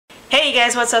Hey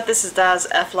guys, what's up? This is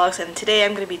DASfVLOGS and today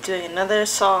I'm going to be doing another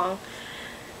song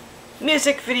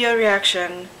music video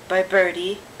reaction by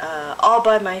Birdy, all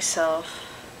by myself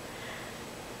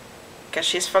because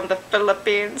she's from the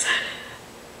Philippines.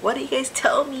 What do you guys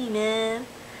tell me, man?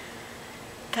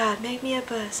 God, make me a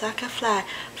bird so I can fly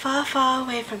far, far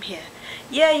away from here.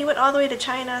 Yeah, you went all the way to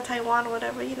China, Taiwan,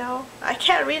 whatever, you know. I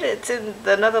can't read it, it's in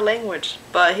another language,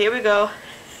 but here we go.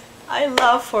 I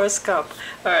love Forrest Gump.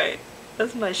 Alright,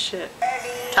 that's my shit.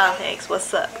 Tom Hanks,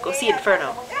 what's up? Go see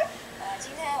Inferno.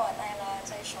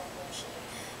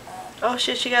 Oh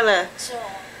shit, she got a,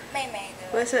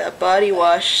 what is it, a body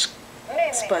wash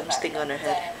sponge thing on her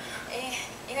head.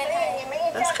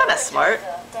 That's kind of smart.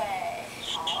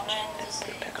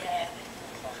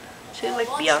 She look like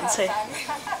Beyonce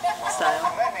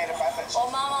style.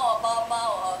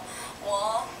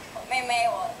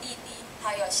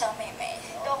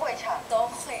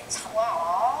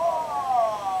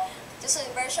 This is a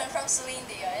version from Celine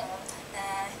Dion.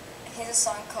 Here's a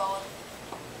song called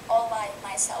All by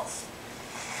Myself.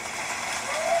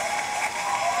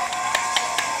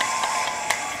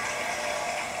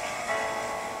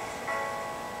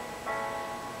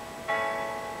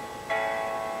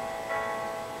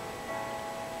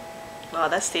 Wow,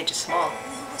 that stage is small.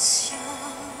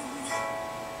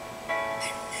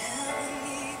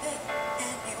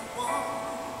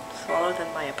 Smaller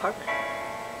than my apartment.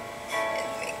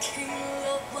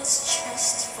 Was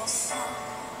just for fun.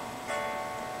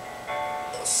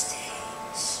 Those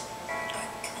days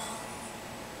are gone.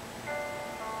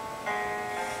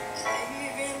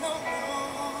 Living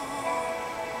alone.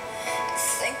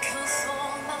 Think of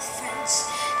all my friends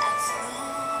I've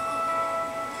known.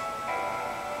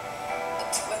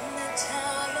 But when they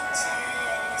dial your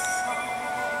telephone,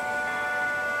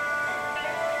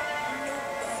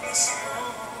 nobody's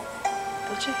home.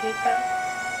 Don't you hate that?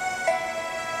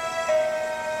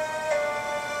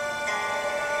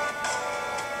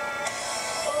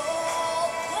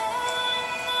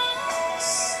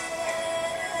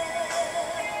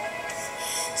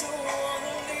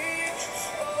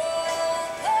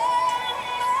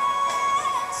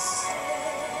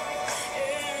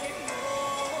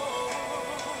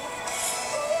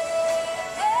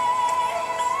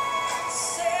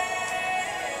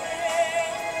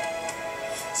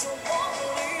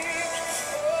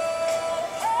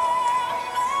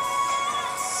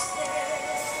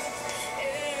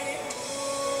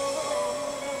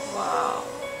 Wow.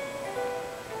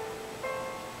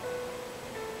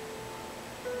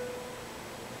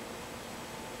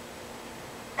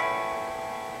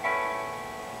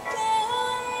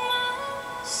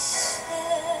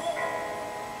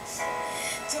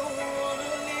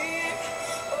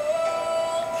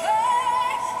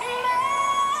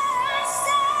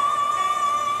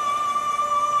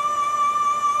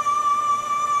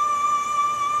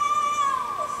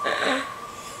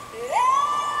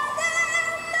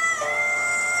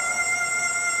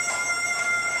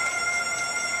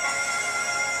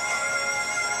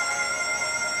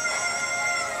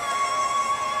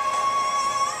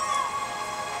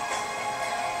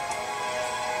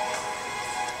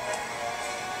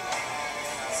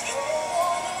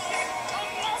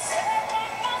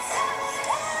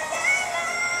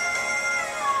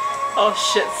 Oh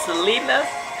shit, Selena?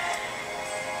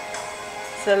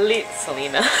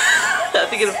 Selena. I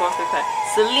think it's 455.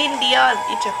 Celine Dion,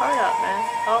 eat your heart out, man.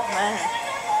 Oh man.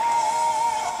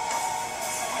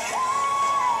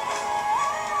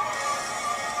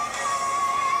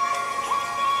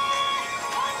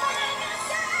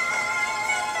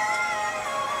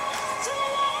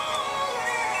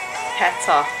 Hats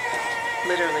off,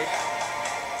 literally.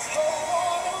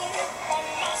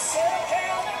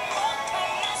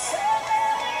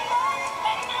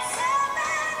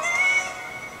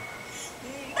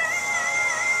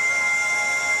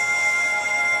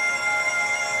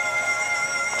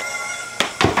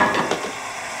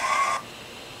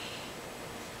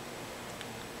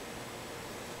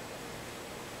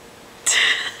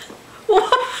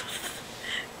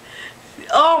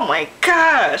 Oh my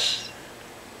gosh!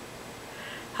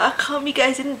 How come you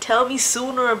guys didn't tell me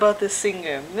sooner about this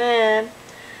singer? Man,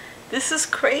 this is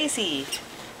crazy.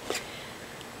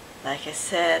 Like I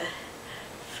said,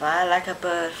 fly like a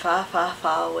bird, far, far,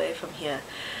 far away from here.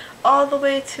 All the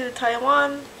way to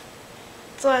Taiwan,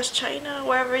 / China,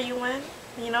 wherever you went,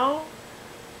 you know?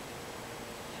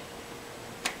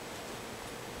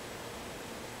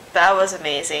 That was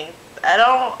amazing. I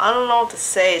don't know what to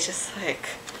say. It's just like,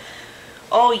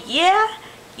 oh yeah?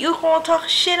 You gonna talk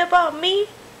shit about me?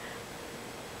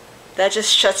 That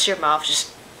just shuts your mouth,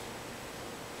 just,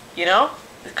 you know?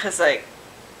 Because like,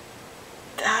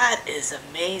 that is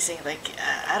amazing. Like,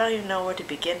 I don't even know where to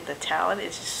begin. The talent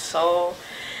is just so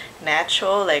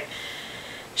natural. Like,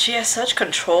 she has such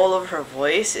control over her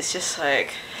voice. It's just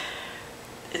like,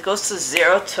 it goes to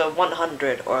 0 to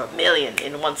 100 or a million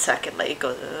in 1 second. Like, it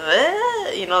goes,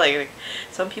 you know, like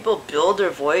some people build their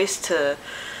voice to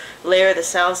layer the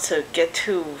sounds to get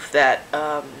to that,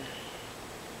 I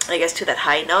guess, to that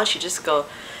high note. She just go,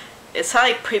 it's not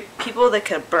like people that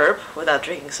can burp without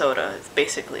drinking soda. It's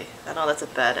basically, I know that's a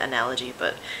bad analogy,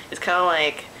 but it's kind of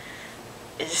like,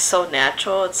 it's just so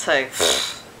natural. It's like,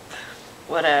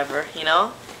 whatever, you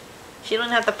know? She don't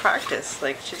have to practice.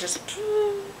 Like, she just,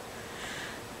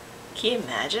 can you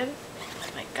imagine? Oh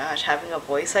my gosh, having a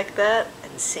voice like that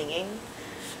and singing.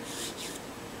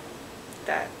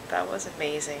 That was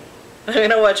amazing. I'm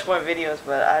gonna watch more videos,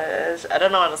 but I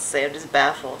don't know what to say. I'm just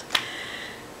baffled.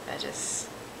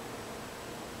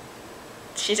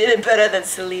 She did it better than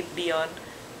Celine Dion.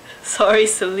 Sorry,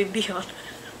 Celine Dion.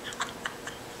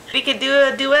 We could do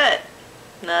a duet.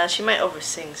 Nah, she might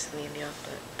oversing Celine Dion,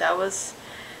 but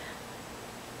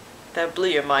that blew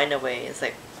your mind away. It's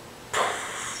like,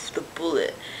 poof, the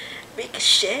bullet.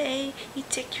 Ricochet, you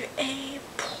take your aim.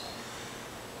 Poof,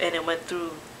 and it went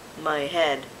through my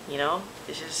head, you know?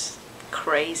 It's just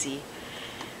crazy.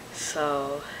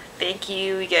 So, thank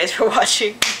you guys for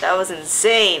watching. That was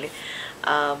insane.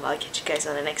 I'll catch you guys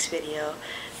on the next video.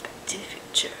 Back to the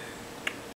future.